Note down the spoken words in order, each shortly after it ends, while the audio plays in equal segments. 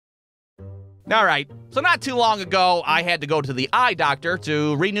All right, so not too long ago, I had to go to the eye doctor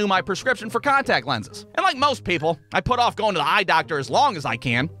to renew my prescription for contact lenses. And like most people, I put off going to the eye doctor as long as I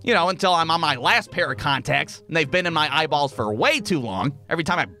can, you know, until I'm on my last pair of contacts, and they've been in my eyeballs for way too long. Every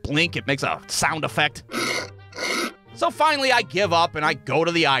time I blink, it makes a sound effect. So finally, I give up and I go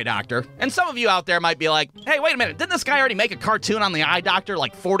to the eye doctor. And some of you out there might be like, hey, wait a minute, didn't this guy already make a cartoon on the eye doctor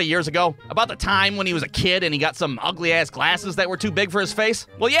like 40 years ago? About the time when he was a kid and he got some ugly-ass glasses that were too big for his face?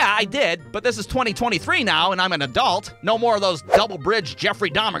 Well, yeah, I did, but this is 2023 now and I'm an adult. No more of those double-bridged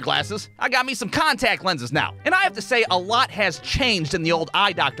Jeffrey Dahmer glasses. I got me some contact lenses now. And I have to say, a lot has changed in the old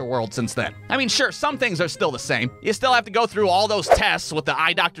eye doctor world since then. I mean, sure, some things are still the same. You still have to go through all those tests with the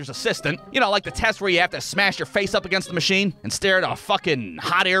eye doctor's assistant. You know, like the test where you have to smash your face up against the machine and stare at a fucking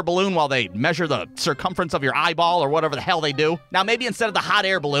hot air balloon while they measure the circumference of your eyeball or whatever the hell they do. Now, maybe instead of the hot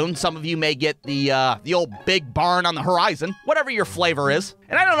air balloon, some of you may get the old big barn on the horizon, whatever your flavor is.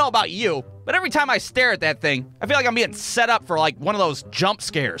 And I don't know about you, but every time I stare at that thing, I feel like I'm being set up for like one of those jump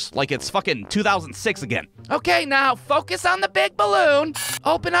scares, like it's fucking 2006 again. Okay, now focus on the big balloon.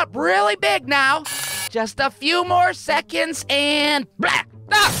 Open up really big now. Just a few more seconds and blah!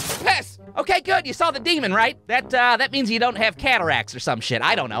 Ah! Piss! Okay, good. You saw the demon, right? That means you don't have cataracts or some shit.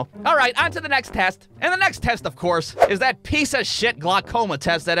 I don't know. All right, on to the next test. And the next test, of course, is that piece of shit glaucoma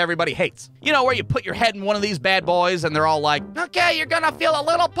test that everybody hates. You know, where you put your head in one of these bad boys and they're all like, okay, you're gonna feel a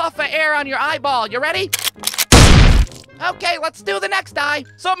little puff of air on your eyeball. You ready? Okay, let's do the next eye.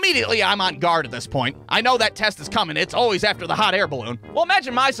 So immediately I'm on guard at this point. I know that test is coming. It's always after the hot air balloon. Well,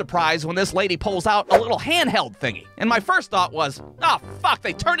 imagine my surprise when this lady pulls out a little handheld thingy. And my first thought was, oh, fuck,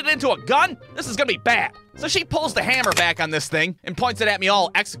 they turned it into a gun? This is gonna be bad. So she pulls the hammer back on this thing and points it at me all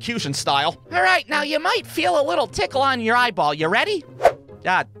execution style. All right, now you might feel a little tickle on your eyeball. You ready?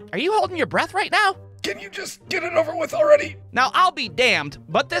 Are you holding your breath right now? Can you just get it over with already? Now, I'll be damned,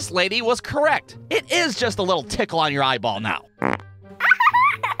 but this lady was correct. It is just a little tickle on your eyeball now.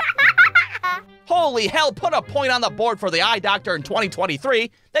 Holy hell, put a point on the board for the eye doctor in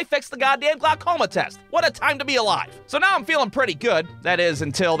 2023. They fixed the goddamn glaucoma test. What a time to be alive. So now I'm feeling pretty good. That is,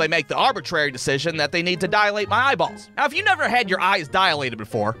 until they make the arbitrary decision that they need to dilate my eyeballs. Now, if you've never had your eyes dilated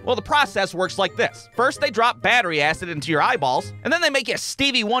before, well, the process works like this. First, they drop battery acid into your eyeballs, and then they make you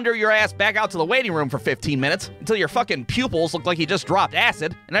Stevie Wonder your ass back out to the waiting room for 15 minutes until your fucking pupils look like you just dropped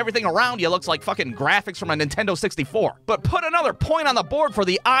acid, and everything around you looks like fucking graphics from a Nintendo 64. But put another point on the board for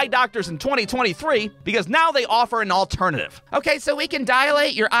the eye doctors in 2023, because now they offer an alternative. Okay, so we can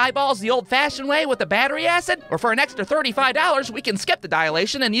dilate your eyeballs the old-fashioned way with the battery acid, or for an extra $35, we can skip the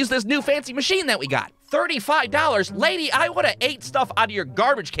dilation and use this new fancy machine that we got. $35? Lady, I would've ate stuff out of your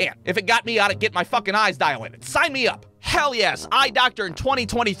garbage can if it got me out of get my fucking eyes dilated. Sign me up. Hell yes, eye doctor in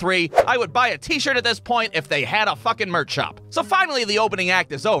 2023. I would buy a t-shirt at this point if they had a fucking merch shop. So finally the opening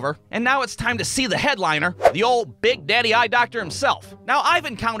act is over, and now it's time to see the headliner, the old Big Daddy eye doctor himself. Now I've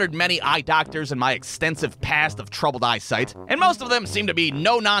encountered many eye doctors in my extensive past of troubled eyesight, and most of them seem to be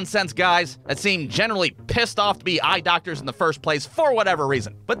no-nonsense guys that seem generally pissed off to be eye doctors in the first place for whatever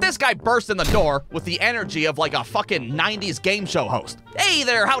reason. But this guy burst in the door with the energy of like a fucking 90s game show host. Hey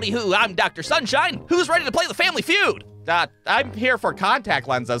there, howdy who, I'm Dr. Sunshine. Who's ready to play the Family Feud? I'm here for contact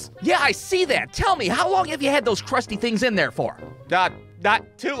lenses. Yeah, I see that. Tell me, how long have you had those crusty things in there for? Not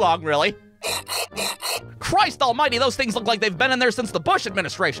too long, really. Christ almighty, those things look like they've been in there since the Bush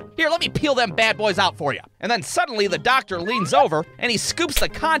administration. Here, let me peel them bad boys out for you. And then suddenly the doctor leans over and he scoops the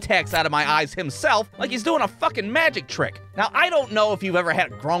contacts out of my eyes himself like he's doing a fucking magic trick. Now, I don't know if you've ever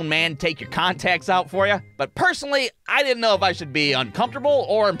had a grown man take your contacts out for you, but personally, I didn't know if I should be uncomfortable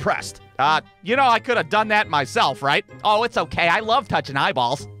or impressed. You know I could have done that myself, right? Oh, it's okay. I love touching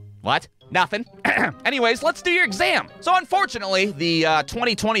eyeballs. What? Nothing. Anyways, let's do your exam. So unfortunately, the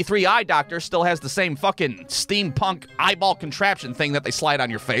 2023 eye doctor still has the same fucking steampunk eyeball contraption thing that they slide on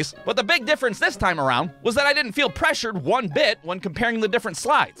your face. But the big difference this time around was that I didn't feel pressured one bit when comparing the different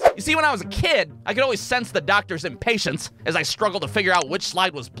slides. You see, when I was a kid, I could always sense the doctor's impatience as I struggled to figure out which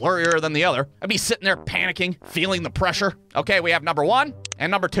slide was blurrier than the other. I'd be sitting there panicking, feeling the pressure. Okay, we have number 1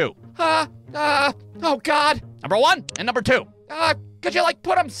 and number 2. Oh God. Number 1 and number 2. Could you, like,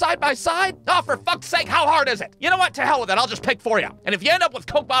 put them side by side? Oh, for fuck's sake, how hard is it? You know what? To hell with it. I'll just pick for you. And if you end up with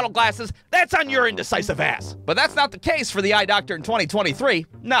Coke bottle glasses, that's on your indecisive ass. But that's not the case for the eye doctor in 2023.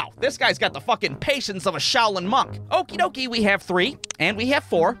 No, this guy's got the fucking patience of a Shaolin monk. Okie dokie, we have 3, and we have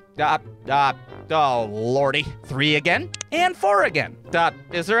 4. Oh, lordy. 3 again, and 4 again.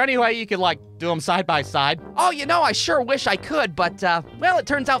 Is there any way you could, like, do them side by side? Oh, you know, I sure wish I could, but, well, it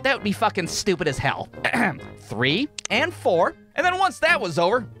turns out that would be fucking stupid as hell. 3 and 4. And then once that was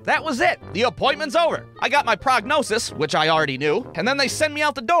over, that was it. The appointment's over. I got my prognosis, which I already knew, and then they send me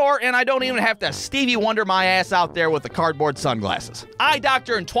out the door, and I don't even have to Stevie Wonder my ass out there with the cardboard sunglasses. Eye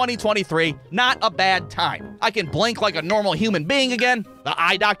doctor in 2023, not a bad time. I can blink like a normal human being again. The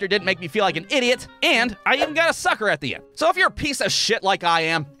eye doctor didn't make me feel like an idiot, and I even got a sucker at the end. So if you're a piece of shit like I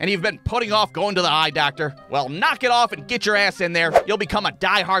am, and you've been putting off going to the eye doctor, well, knock it off and get your ass in there. You'll become a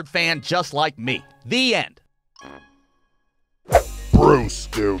diehard fan just like me. The end.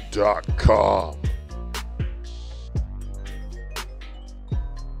 Brewstew.com